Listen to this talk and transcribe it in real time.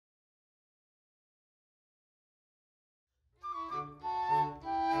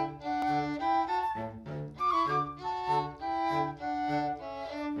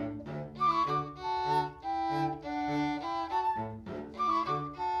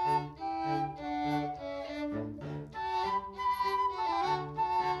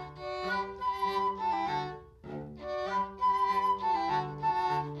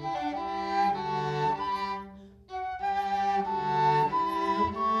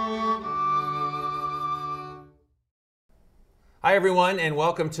Hi everyone, and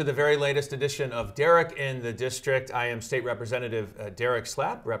welcome to the very latest edition of Derek in the District. I am State Representative Derek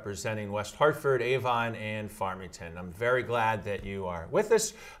Slapp, representing West Hartford, Avon, and Farmington. I'm very glad that you are with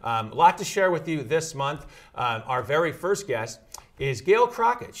us. A lot to share with you this month. Our very first guest is Gail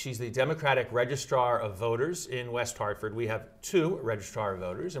Crockett. She's the Democratic Registrar of Voters in West Hartford. We have two Registrar of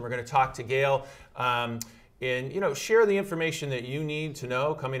Voters, and we're going to talk to Gail and share the information that you need to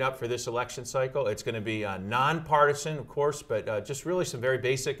know coming up for this election cycle. It's going to be nonpartisan, of course, but just really some very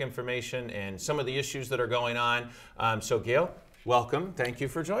basic information and some of the issues that are going on. So Gail, welcome. Thank you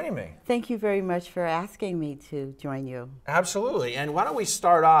for joining me. Thank you very much for asking me to join you. Absolutely. And why don't we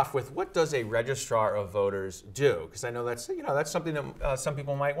start off with what does a Registrar of Voters do? Because I know that's something that some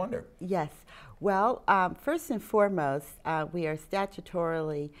people might wonder. Yes. Well, first and foremost, we are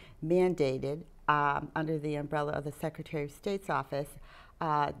statutorily mandated under the umbrella of the Secretary of State's office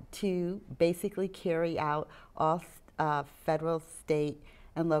to basically carry out all federal, state,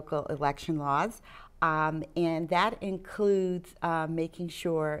 and local election laws. And that includes making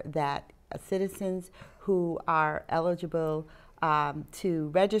sure that citizens who are eligible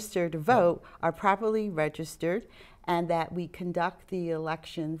to register to vote are properly registered, and that we conduct the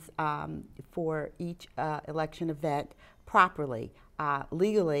elections for each election event properly,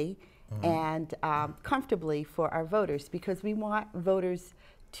 legally, and comfortably for our voters, because we want voters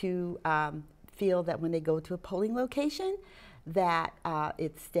to feel that when they go to a polling location that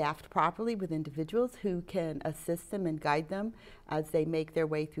it's staffed properly with individuals who can assist them and guide them as they make their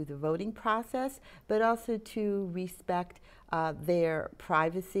way through the voting process, but also to respect their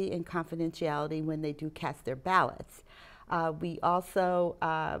privacy and confidentiality when they do cast their ballots. We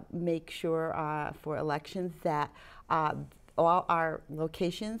also make sure for elections that all our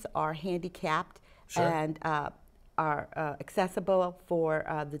locations are handicapped and are accessible for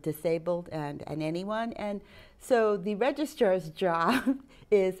the disabled and anyone. And so the registrar's job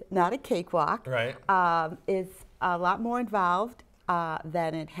is not a cakewalk. Right. It's a lot more involved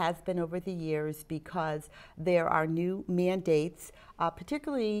than it has been over the years, because there are new mandates,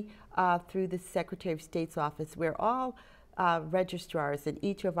 particularly through the Secretary of State's office, where all registrars in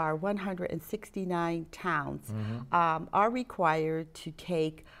each of our 169 towns are required to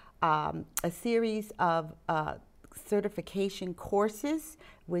take a series of certification courses,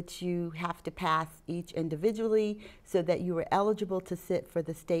 which you have to pass each individually so that you are eligible to sit for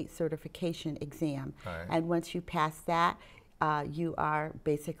the state certification exam. Right. And once you pass that, you are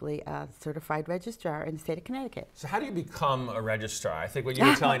basically a certified registrar in the state of Connecticut. So how do you become a registrar? I think what you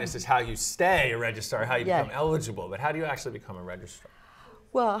were telling us is how you stay a registrar, how you become eligible, but how do you actually become a registrar?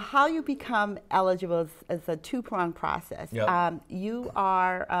 Well, how you become eligible is a two-pronged process. Yep. You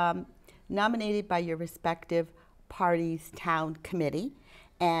are nominated by your respective party's town committee,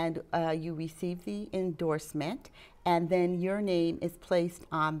 and you receive the endorsement, and then your name is placed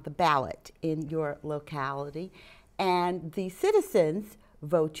on the ballot in your locality, and the citizens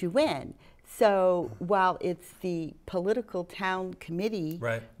vote you in. So while it's the political town committee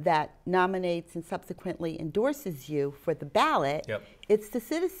that nominates and subsequently endorses you for the ballot, it's the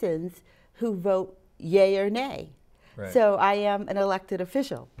citizens who vote yay or nay. Right. So I am an elected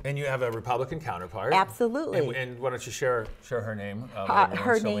official. And you have a Republican counterpart. Absolutely. And why don't you share her name?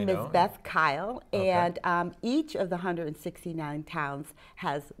 Her name is Beth Kyle, and each of the 169 towns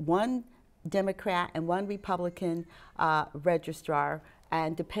has one Democrat and one Republican registrar,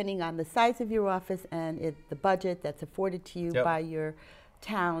 and depending on the size of your office and the budget that's afforded to you by your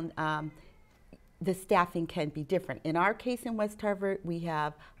town, the staffing can be different. In our case in West Hartford, we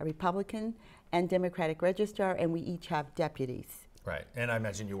have a Republican and Democratic registrar, and we each have deputies. Right, and I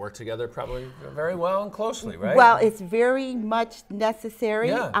imagine you work together probably very well and closely, right? Well, it's very much necessary,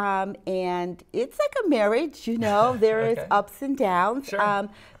 and it's like a marriage, there is ups and downs. Sure.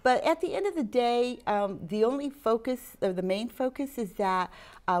 But at the end of the day, the only focus, or the main focus, is that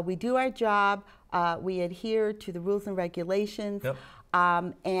we do our job, we adhere to the rules and regulations,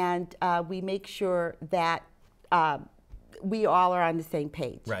 and we make sure that we all are on the same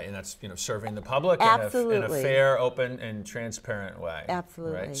page. Right, and that's serving the public in a fair, open, and transparent way.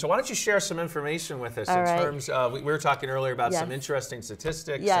 Absolutely. Right. So why don't you share some information with us in terms of, we were talking earlier about some interesting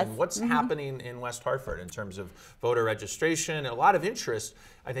statistics and what's happening in West Hartford in terms of voter registration, and a lot of interest,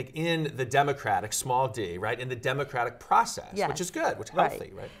 I think, in the democratic, small d, right, in the democratic process, which is good, which is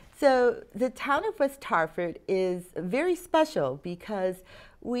healthy, right? So the town of West Hartford is very special because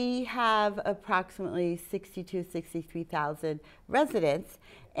we have approximately 63,000 residents,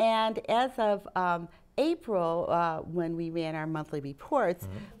 and as of April, when we ran our monthly reports,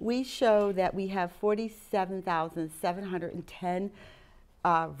 we show that we have 47,710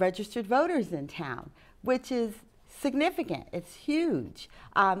 registered voters in town, which is significant. It's huge.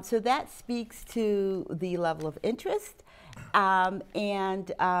 So that speaks to the level of interest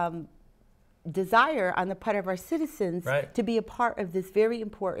and desire on the part of our citizens to be a part of this very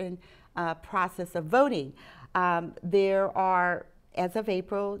important process of voting. There are, as of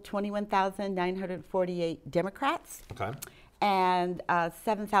April, 21,948 Democrats and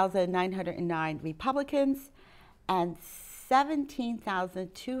 7,909 Republicans and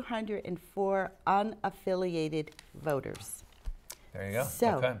 17,204 unaffiliated voters. There you go.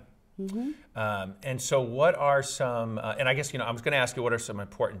 So, and so what are some, and I guess, I was going to ask you what are some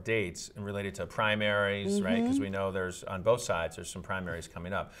important dates related to primaries, right? Because we know there's, on both sides, there's some primaries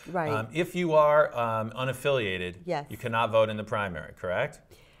coming up. Right. If you are unaffiliated, yes, you cannot vote in the primary, correct?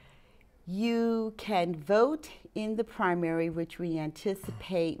 You can vote in the primary, which we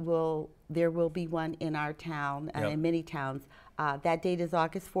anticipate there will be one in our town and in many towns. That date is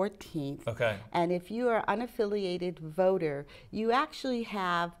August 14th. Okay. And if you are an unaffiliated voter, you actually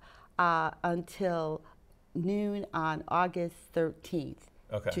have until noon on August 13th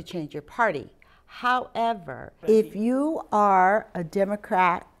to change your party. However, if you are a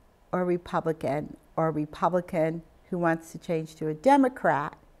Democrat or Republican who wants to change to a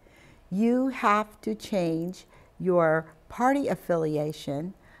Democrat, you have to change your party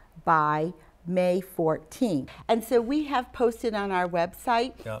affiliation by May 14th. And so we have posted on our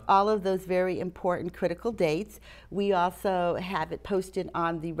website all of those very important critical dates. We also have it posted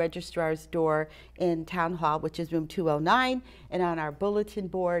on the Registrar's door in Town Hall, which is room 209, and on our bulletin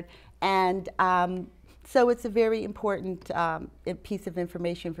board. And so it's a very important piece of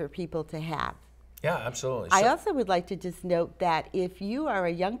information for people to have. Yeah, absolutely. I also would like to just note that if you are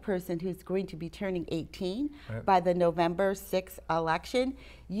a young person who's going to be turning 18 by the November 6th election,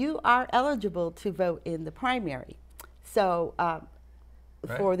 you are eligible to vote in the primary. So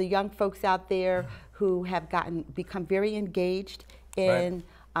for the young folks out there who have become very engaged in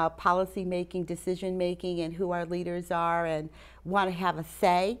policy making, decision making, and who our leaders are, and want to have a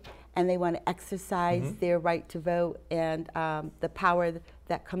say, and they want to exercise their right to vote and the power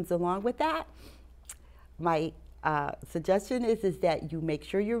that comes along with that, my suggestion is that you make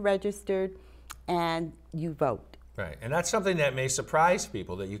sure you're registered and you vote. Right, and that's something that may surprise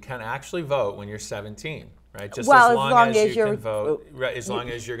people, that you can actually vote when you're 17, right? Just well, as long as you can vote, as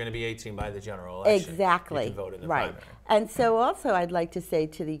long as you're going to be 18 by the general election. Exactly. You can vote in the primary. And so also I'd like to say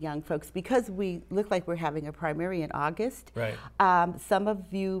to the young folks, because we look like we're having a primary in August, some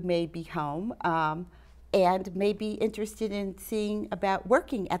of you may be home and may be interested in seeing about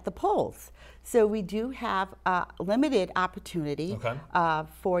working at the polls. So we do have a limited opportunity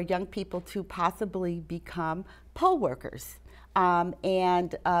for young people to possibly become poll workers.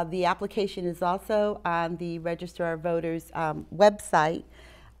 And the application is also on the Registrar of Voters website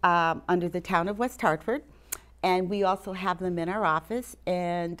under the town of West Hartford. And we also have them in our office.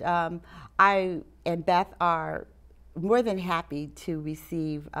 And I and Beth are more than happy to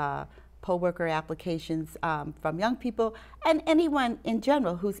receive poll worker applications from young people and anyone in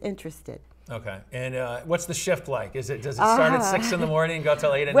general who's interested. Okay, and what's the shift like? Does it start at 6 in the morning and go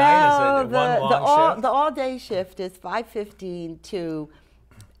till 8 at night? Well, Is it one long shift? The all-day shift is 5:15 to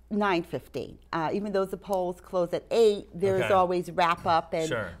 9:15. Even though the polls close at 8, there's always wrap up and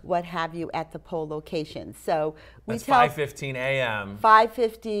what have you at the poll location. So we That's tell 5:15 a.m.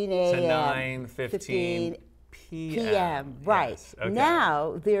 5:15 a.m. to 9:15 p.m. Right. Yes. Okay.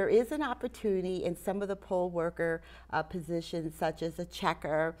 Now, there is an opportunity in some of the poll worker positions, such as a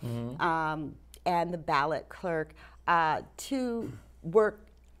checker and the ballot clerk, to work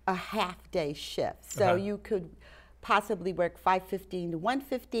a half-day shift. So you could possibly work 5:15 to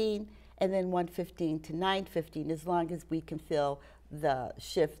 1:15 and then 1:15 to 9:15, as long as we can fill the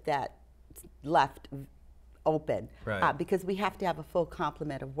shift that's left open, because we have to have a full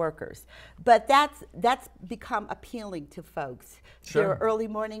complement of workers. But that's become appealing to folks. There are early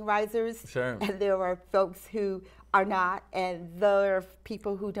morning risers, and there are folks who are not, and there are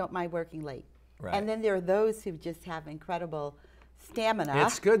people who don't mind working late. And then there are those who just have incredible stamina.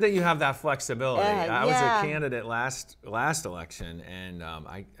 It's good that you have that flexibility. I was a candidate last election, and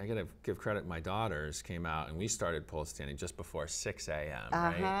I got to give credit. My daughters came out, and we started poll standing just before 6 a.m.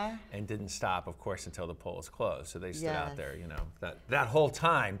 Right, and didn't stop, of course, until the polls closed. So they stood out there, that whole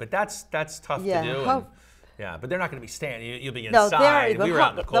time. But that's tough to do. And, but they're not going to be standing. You'll be inside. We were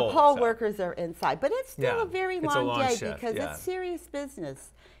out in the cold. The poll workers are inside, but it's still a very long day shift, because it's serious business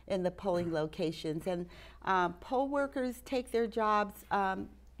in the polling locations, and poll workers take their jobs,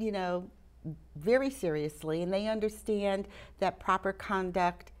 very seriously, and they understand that proper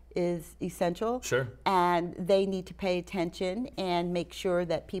conduct is essential. Sure. And they need to pay attention and make sure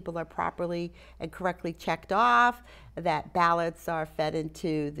that people are properly and correctly checked off, that ballots are fed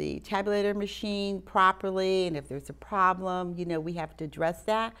into the tabulator machine properly, and if there's a problem, you know, we have to address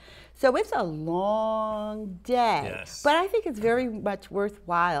that. So it's a long day, Yes. but I think it's very much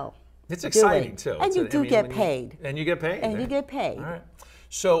worthwhile. It's exciting too. And you do get paid. And you get paid. And you get paid. All right.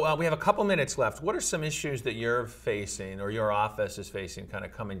 So we have a couple minutes left. What are some issues that you're facing or your office is facing kind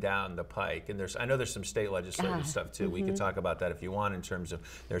of coming down the pike? And I know there's some state legislative stuff too. We could talk about that if you want, in terms of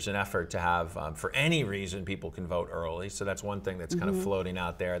there's an effort to have, for any reason, people can vote early. So that's one thing that's kind of floating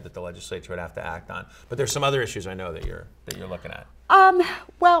out there that the legislature would have to act on. But there's some other issues I know that you're looking at.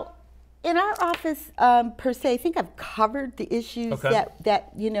 Well, in our office, per se, I think I've covered the issues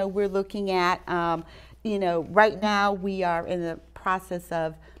that you know, we're looking at. You know, right now we are in the process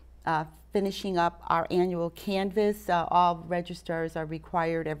of finishing up our annual canvass. All registrars are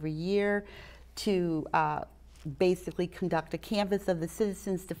required every year to basically conduct a canvass of the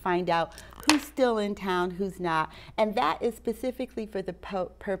citizens to find out who's still in town, who's not. And that is specifically for the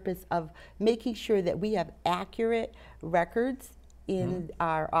purpose of making sure that we have accurate records in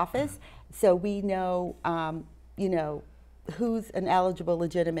our office, so we know, you know, who's an eligible,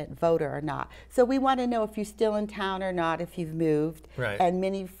 legitimate voter or not. So we want to know if you're still in town or not, if you've moved. Right. And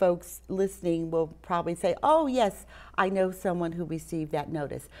many folks listening will probably say, oh yes, I know someone who received that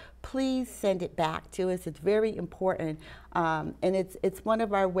notice. Please send it back to us. It's very important. And it's one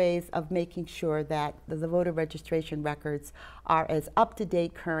of our ways of making sure that the voter registration records are as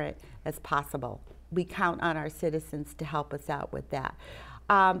up-to-date, current as possible. We count on our citizens to help us out with that.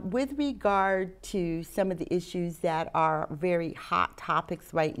 With regard to some of the issues that are very hot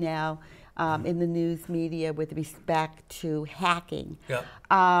topics right now in the news media with respect to hacking,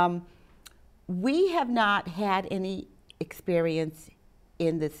 we have not had any experience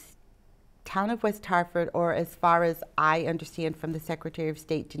in this town of West Hartford, or as far as I understand from the Secretary of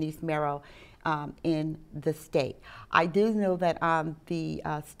State, Denise Merrill, in the state. I do know that on the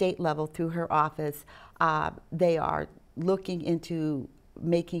state level, through her office, they are looking into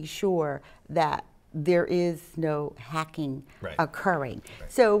making sure that there is no hacking occurring.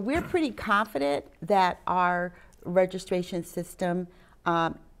 So we're pretty confident that our registration system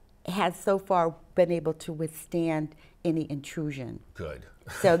has so far been able to withstand any intrusion. Good.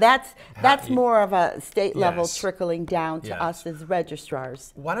 So that's more of a state level trickling down to us as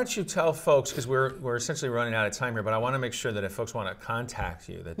registrars. Why don't you tell folks, because we're essentially running out of time here, but I want to make sure that if folks want to contact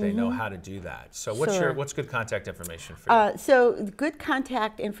you, that they know how to do that. So what's good contact information for you? So good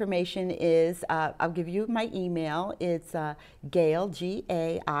contact information is, I'll give you my email. It's Gail,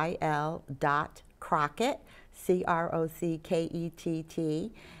 Gail, .Crockett, Crockett,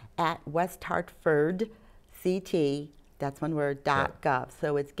 at West Hartford, CT, that's one word, .gov.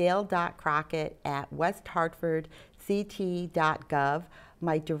 So it's gail.crockett at westhartfordct.gov.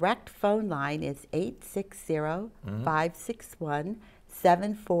 My direct phone line is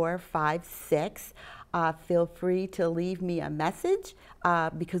 860-561-7456. Feel free to leave me a message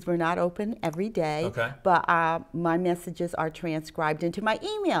because we're not open every day. But my messages are transcribed into my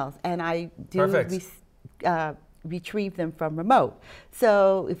emails, and I do retrieve them from remote.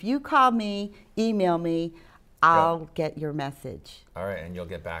 So if you call me, email me, I'll get your message. All right, and you'll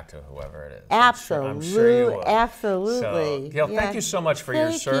get back to whoever it is. Absolutely, I'm sure you will. Absolutely. So, Gail, thank you so much for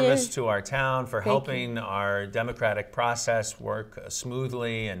your service to our town, for helping our democratic process work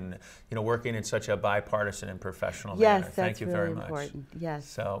smoothly, and working in such a bipartisan and professional manner. Thank you very much. Important. Yes.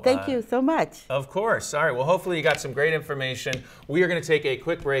 So, thank you so much. Of course. All right. Well, hopefully you got some great information. We are going to take a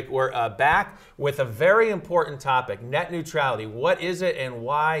quick break. We're back with a very important topic: net neutrality. What is it, and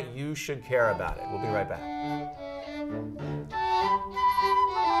why you should care about it? We'll be right back.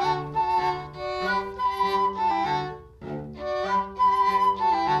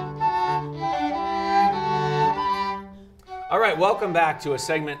 All right, welcome back to a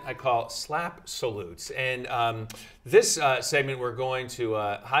segment I call Slap Salutes. And this segment, we're going to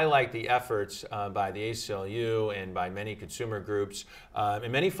highlight the efforts by the ACLU and by many consumer groups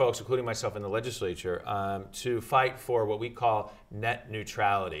and many folks, including myself in the legislature, to fight for what we call net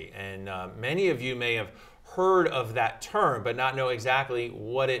neutrality. And many of you may have heard of that term, but not know exactly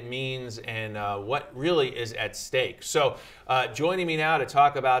what it means and what really is at stake. So joining me now to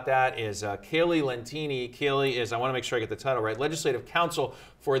talk about that is Kaylee Lentini. Kaylee is, I want to make sure I get the title right, Legislative Counsel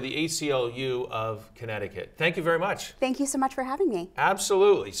for the ACLU of Connecticut. Thank you very much. Thank you so much for having me.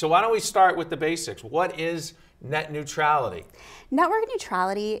 Absolutely. So why don't we start with the basics? What is net neutrality? Network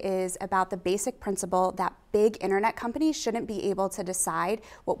neutrality is about the basic principle that big internet companies shouldn't be able to decide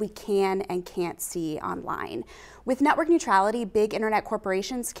what we can and can't see online. With network neutrality, big internet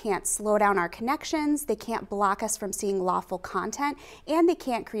corporations can't slow down our connections, they can't block us from seeing lawful content, and they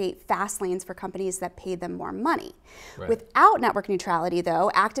can't create fast lanes for companies that pay them more money. Right. Without network neutrality,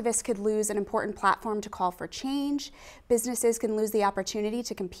 though, activists could lose an important platform to call for change, businesses can lose the opportunity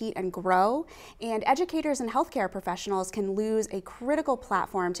to compete and grow, and educators and healthcare professionals can lose a critical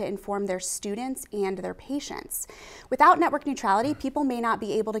platform to inform their students and their patients. Without network neutrality, people may not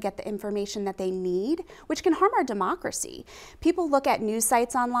be able to get the information that they need, which can harm our democracy. People look at news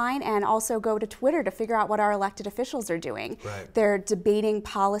sites online and also go to Twitter to figure out what our elected officials are doing. Right. They're debating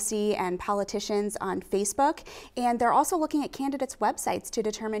policy and politicians on Facebook, and they're also looking at candidates' websites to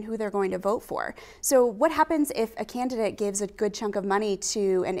determine who they're going to vote for. So what happens if a candidate gives a good chunk of money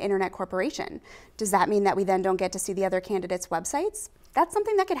to an internet corporation? Does that mean that we then don't get to see the other candidates' websites? That's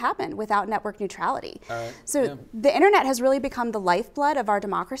something that could happen without network neutrality. So the internet has really become the lifeblood of our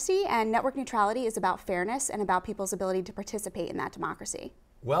democracy, and network neutrality is about fairness and about people's ability to participate in that democracy.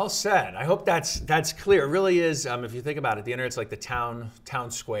 Well said. I hope that's clear. It really is, if you think about it, the internet's like the town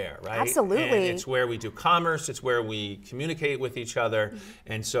square, right? Absolutely. And it's where we do commerce, it's where we communicate with each other.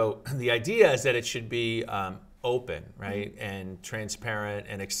 And so the idea is that it should be open, right, and transparent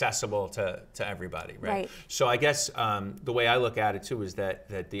and accessible to everybody, right? So I guess the way I look at it too is that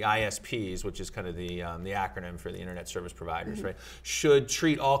the ISPs, which is kind of the acronym for the internet service providers, right, should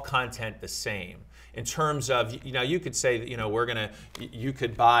treat all content the same. In terms of, you could say that, you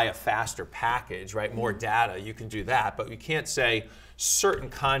could buy a faster package, right, more data, you can do that, but you can't say certain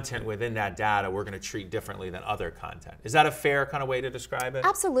content within that data we're going to treat differently than other content. Is that a fair kind of way to describe it?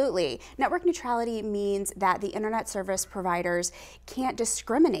 Absolutely. Network neutrality means that the internet service providers can't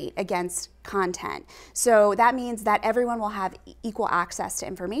discriminate against content. So that means that everyone will have equal access to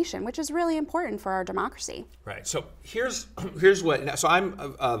information, which is really important for our democracy. Right. So here's what. So I'm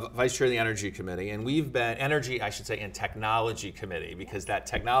vice chair of the Energy Committee, and we've been and Technology Committee, because that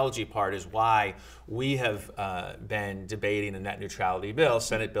technology part is why we have been debating a net neutrality bill,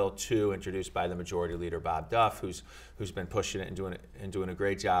 Senate Bill 2, introduced by the Majority Leader Bob Duff, who's been pushing it and doing a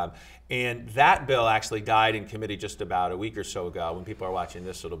great job. And that bill actually died in committee just about a week or so ago. When people are watching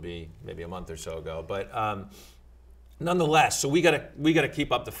this, it'll be maybe a month or so ago. But nonetheless, so we got to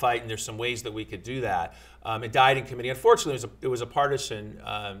keep up the fight, and there's some ways that we could do that. It died in committee. Unfortunately, it was a partisan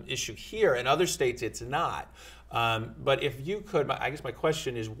issue here. In other states, it's not. But if you could, I guess my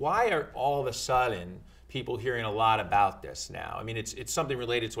question is, why are all of a sudden people hearing a lot about this now? I mean, it's something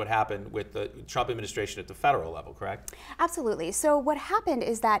related to what happened with the Trump administration at the federal level, correct? Absolutely. So what happened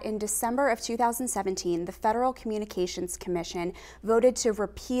is that in December of 2017, the Federal Communications Commission voted to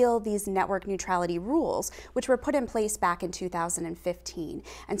repeal these network neutrality rules, which were put in place back in 2015.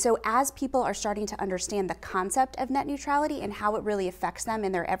 And so as people are starting to understand the concept of net neutrality and how it really affects them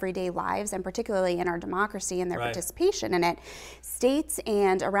in their everyday lives, and particularly in our democracy and their participation in it, states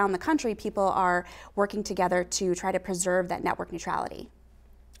and around the country, people are working together to try to preserve that network neutrality.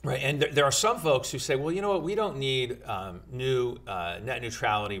 Right, and there are some folks who say, well, you know what, we don't need new net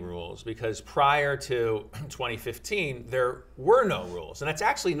neutrality rules, because prior to 2015, there were no rules. And that's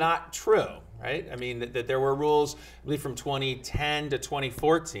actually not true, right? I mean, that there were rules, I believe, from 2010 to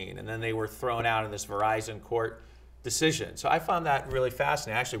 2014, and then they were thrown out in this Verizon court decision. So I found that really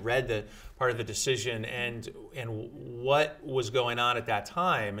fascinating. I actually read the part of the decision and what was going on at that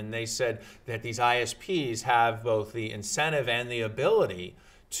time, and they said that these ISPs have both the incentive and the ability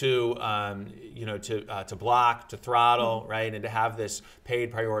to to block, to throttle, right, and to have this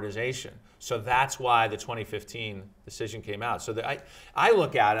paid prioritization. So that's why the 2015 decision came out. So I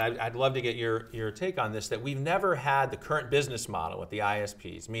look at it, I'd love to get your take on this, that we've never had the current business model with the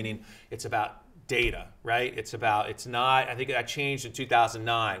ISPs, meaning it's about data, right? It's not, I think that changed in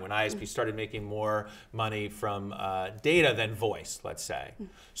 2009 when ISPs started making more money from data than voice, let's say.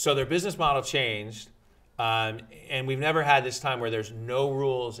 So their business model changed, and we've never had this time where there's no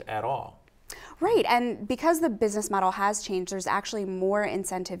rules at all. Right, and because the business model has changed, there's actually more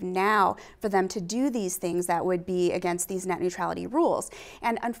incentive now for them to do these things that would be against these net neutrality rules.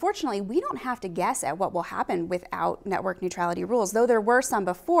 And unfortunately, we don't have to guess at what will happen without network neutrality rules, though there were some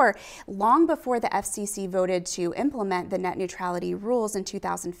before. Long before the FCC voted to implement the net neutrality rules in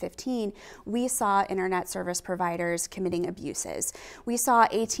 2015, we saw internet service providers committing abuses. We saw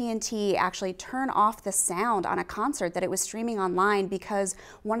AT&T actually turn off the sound on a concert that it was streaming online because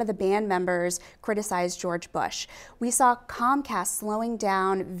one of the band members criticized George Bush. We saw Comcast slowing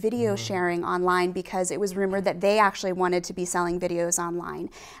down video sharing online because it was rumored that they actually wanted to be selling videos online.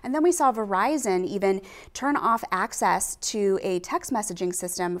 And then we saw Verizon even turn off access to a text messaging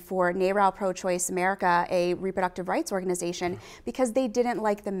system for NARAL Pro-Choice America, a reproductive rights organization, because they didn't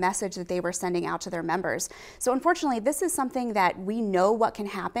like the message that they were sending out to their members. So unfortunately, this is something that we know what can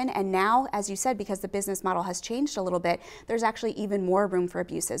happen. And now, as you said, because the business model has changed a little bit, there's actually even more room for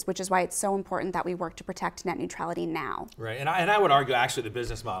abuses, which is why it's so important that we work to protect net neutrality now. Right, and I would argue actually the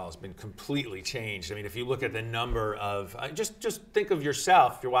business model has been completely changed. I mean, if you look at the number of, just think of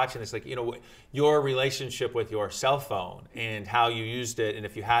yourself, if you're watching this, like, you know, your relationship with your cell phone and how you used it, and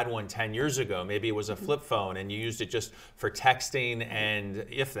if you had one 10 years ago, maybe it was a flip phone and you used it just for texting and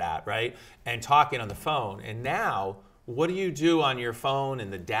if that, right, and talking on the phone. And now, what do you do on your phone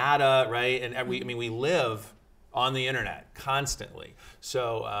and the data, right? And we live on the internet constantly.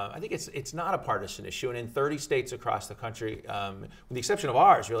 So I think it's not a partisan issue. And in 30 states across the country, with the exception of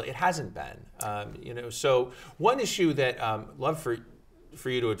ours, really, it hasn't been. You know, so one issue that I'd love for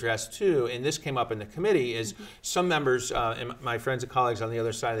you to address too, and this came up in the committee, is some members, and my friends and colleagues on the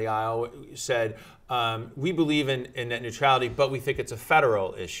other side of the aisle said, we believe in net neutrality, but we think it's a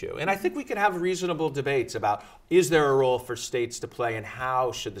federal issue. And I think we can have reasonable debates about, is there a role for states to play and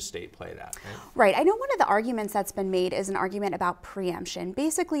how should the state play that? Right. I know one of the arguments that's been made is an argument about preemption,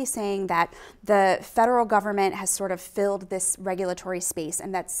 basically saying that the federal government has sort of filled this regulatory space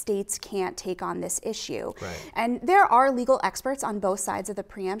and that states can't take on this issue. Right. And there are legal experts on both sides of the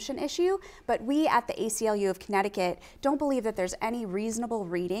preemption issue, but we at the ACLU of Connecticut don't believe that there's any reasonable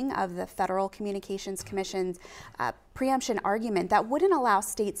reading of the Federal Communications Commission's preemption argument that wouldn't allow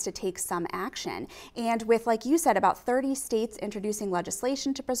states to take some action. And with, like you said, about 30 states introducing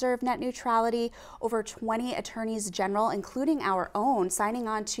legislation to preserve net neutrality, over 20 attorneys general, including our own, signing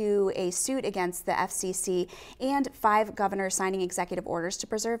on to a suit against the FCC, and 5 governors signing executive orders to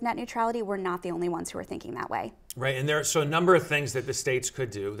preserve net neutrality, we're not the only ones who are thinking that way. Right, and there's so a number of things that the states could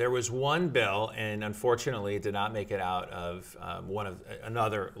do. There was one bill, and unfortunately it did not make it out of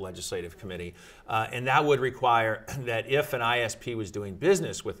another legislative committee, and that would require that if an ISP was doing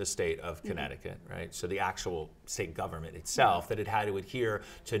business with the state of Connecticut, right, so the actual state government itself, that it had to adhere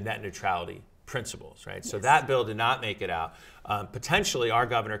to net neutrality principles, right? So that bill did not make it out. Potentially, our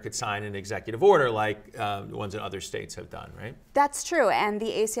governor could sign an executive order like the ones that other states have done, right? That's true, and the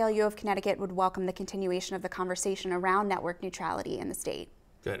ACLU of Connecticut would welcome the continuation of the conversation around network neutrality in the state.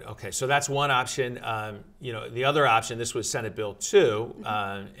 Good. Okay, so that's one option. You know, the other option, this was Senate Bill 2,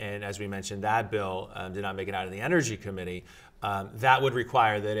 and as we mentioned, that bill did not make it out of the Energy Committee. That would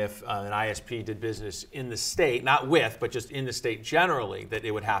require that if an ISP did business in the state, not with, but just in the state generally, that it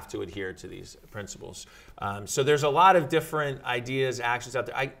would have to adhere to these principles. So there's a lot of different ideas, actions out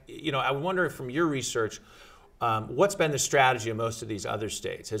there. I wonder from your research, what's been the strategy of most of these other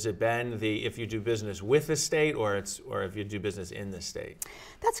states? Has it been if you do business with the state, or if you do business in the state?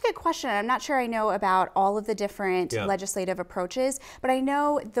 That's a good question. I'm not sure I know about all of the different legislative approaches, but I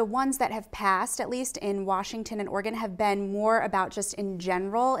know the ones that have passed, at least in Washington and Oregon, have been more about just in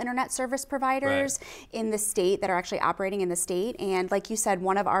general internet service providers in the state that are actually operating in the state. And like you said,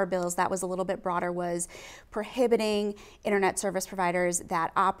 one of our bills that was a little bit broader was prohibiting internet service providers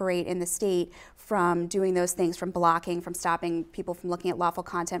that operate in the state from doing those things, from blocking, from stopping people from looking at lawful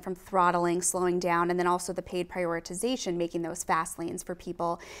content, from throttling, slowing down, and then also the paid prioritization, making those fast lanes for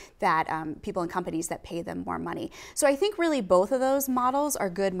people that people and companies that pay them more money. So I think really both of those models are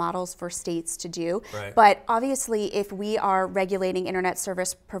good models for states to do. Right. But obviously, if we are regulating internet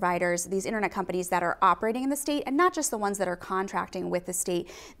service providers, these internet companies that are operating in the state, and not just the ones that are contracting with the state,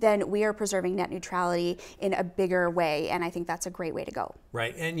 then we are preserving net neutrality in a bigger way, and I think that's a great way to go.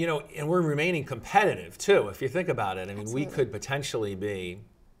 Right, and and we're remaining competitive too, if you think about it. I mean, we could potentially be,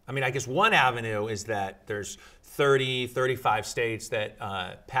 I guess one avenue is that there's 30, 35 states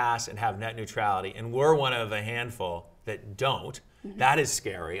that pass and have net neutrality, and we're one of a handful that don't. That is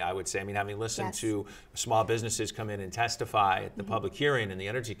scary, I would say. Having listened to small businesses come in and testify at the public hearing in the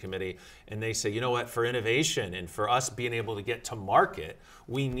Energy Committee, and they say, you know what, for innovation and for us being able to get to market,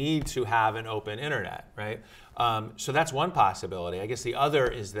 we need to have an open internet, right? So that's one possibility. I guess the other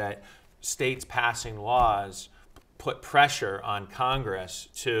is that states passing laws put pressure on Congress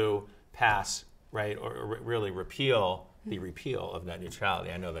to pass, right, or really repeal the repeal of net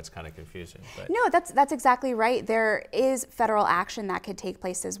neutrality. I know that's kind of confusing. But. No, that's exactly right. There is federal action that could take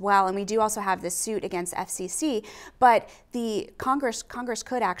place as well, and we do also have this suit against FCC. But the Congress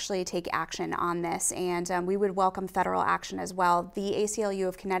could actually take action on this, and we would welcome federal action as well. The ACLU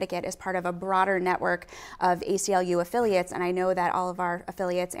of Connecticut is part of a broader network of ACLU affiliates, and I know that all of our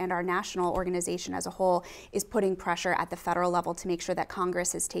affiliates and our national organization as a whole is putting pressure at the federal level to make sure that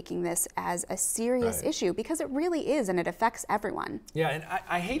Congress is taking this as a serious issue, because it really is, and it affects everyone. Yeah, and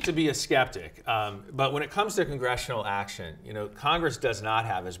I hate to be a skeptic, but when it comes to congressional action, you know, Congress does not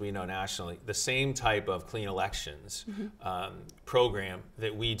have, as we know nationally, the same type of clean elections program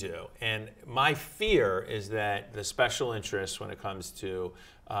that we do. And my fear is that the special interests, when it comes to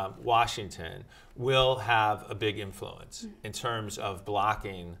Washington, will have a big influence in terms of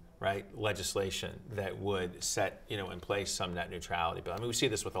blocking legislation that would set, you know, in place some net neutrality bill. I mean, we see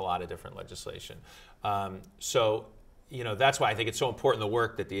this with a lot of different legislation. So, you know, that's why I think it's so important, the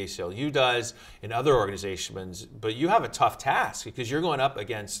work that the ACLU does and other organizations. But you have a tough task because you're going up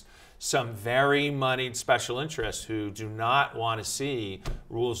against some very moneyed special interests who do not want to see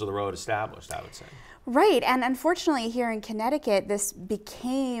rules of the road established, I would say. Right, and unfortunately here in Connecticut, this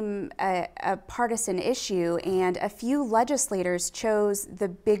became a partisan issue, and a few legislators chose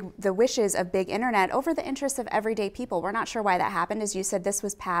the wishes of big internet over the interests of everyday people. We're not sure why that happened. As you said, this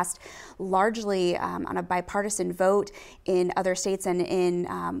was passed largely on a bipartisan vote in other states and in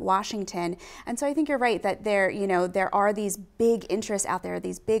Washington. And so I think you're right that there are these big interests out there,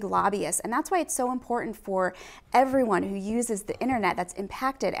 these big lobbyists, and that's why it's so important for everyone who uses the internet that's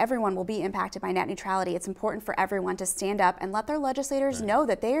impacted. Everyone will be impacted by net neutrality. It's important for everyone to stand up and let their legislators know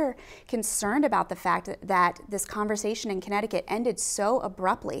that they are concerned about the fact that this conversation in Connecticut ended so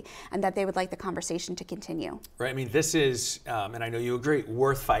abruptly, and that they would like the conversation to continue. Right. I mean, this is, and I know you agree,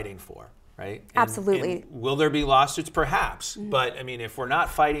 worth fighting for. Right? Absolutely. And will there be lawsuits? Perhaps. But I mean, if we're not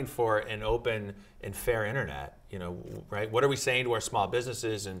fighting for an open and fair internet, you know, right? What are we saying to our small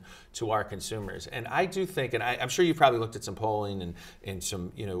businesses and to our consumers? And I do think, and I'm sure you've probably looked at some polling and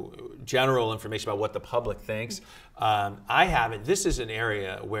some, you know, general information about what the public thinks. I haven't. This is an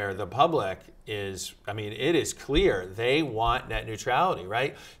area where the public is, I mean, it is clear they want net neutrality,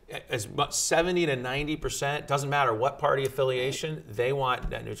 right? As much 70 to 90%, doesn't matter what party affiliation, they want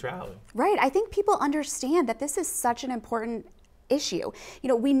net neutrality. Right. I think people understand that this is such an important issue. You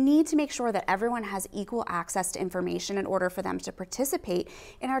know, we need to make sure that everyone has equal access to information in order for them to participate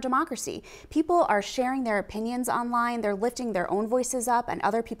in our democracy. People are sharing their opinions online. They're lifting their own voices up and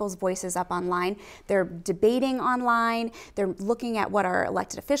other people's voices up online. They're debating online. They're looking at what our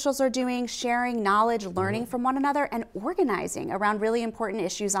elected officials are doing, sharing knowledge, learning from one another, and organizing around really important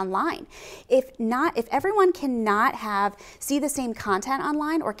issues online. If everyone cannot see the same content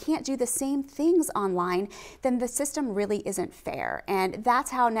online or can't do the same things online, then the system really isn't fair. And that's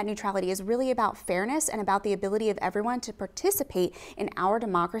how net neutrality is really about fairness and about the ability of everyone to participate in our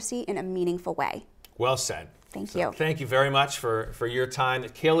democracy in a meaningful way. Well said. Thank you. Thank you very much for your time.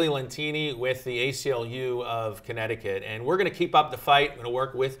 Kaylee Lentini with the ACLU of Connecticut. And we're going to keep up the fight. We're going to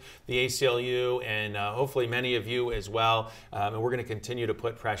work with the ACLU and hopefully many of you as well. And we're going to continue to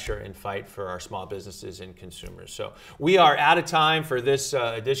put pressure and fight for our small businesses and consumers. So we are out of time for this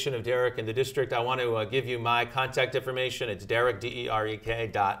edition of Derek in the District. I want to give you my contact information. It's Derek,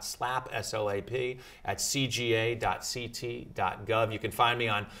 derek.slap, S-L-A-P, at cga.ct.gov. You can find me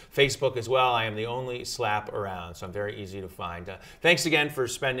on Facebook as well. I am the only slap around, so I'm very easy to find. Thanks again for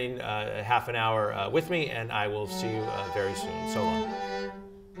spending half an hour with me, and I will see you very soon. So long.